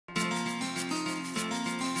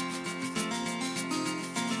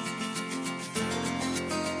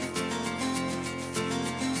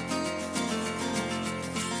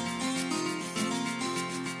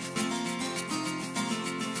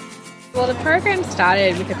Well, the program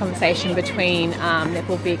started with a conversation between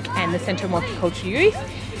Netball Vic and the Centre of Multicultural Youth,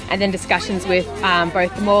 and then discussions with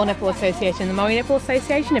both the Morwell Netball Association and the Maui Netball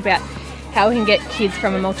Association about how we can get kids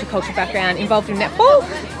from a multicultural background involved in netball.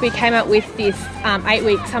 We came up with this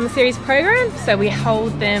 8-week summer series program, so we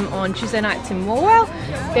hold them on Tuesday nights in Morwell,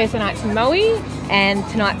 Thursday nights in Maui, and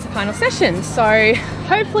tonight's the final session. So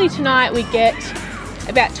hopefully tonight we get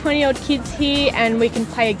about 20 odd kids here and we can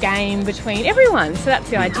play a game between everyone, so that's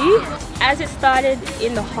the idea. As it started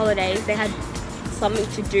in the holidays, they had something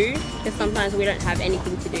to do, because sometimes we don't have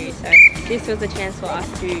anything to do, so this was a chance for us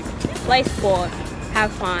to play sport,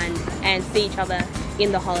 have fun and see each other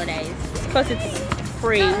in the holidays. Because it's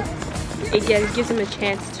free, it gives them a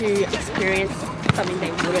chance to experience something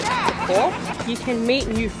they wouldn't before. You can meet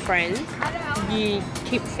new friends, you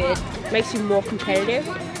keep fit, makes you more competitive.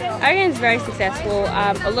 Our game is very successful.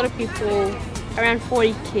 A lot of people, around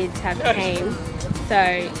 40 kids have came, so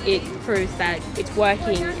it proves that it's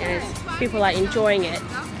working and people are enjoying it.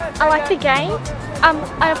 I like the game.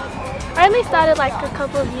 I only started like a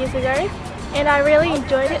couple of years ago and I really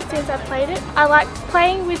enjoyed it since I played it. I like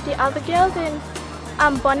playing with the other girls and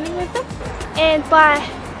bonding with them, and by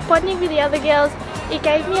bonding with the other girls it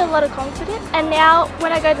gave me a lot of confidence, and now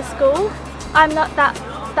when I go to school I'm not that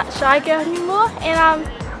shy girl anymore and I'm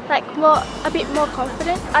like a bit more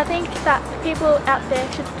confident. I think that people out there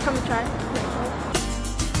should come and try netball.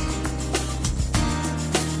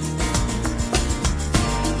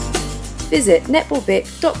 Visit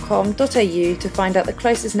netballvic.com.au to find out the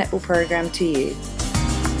closest netball program to you.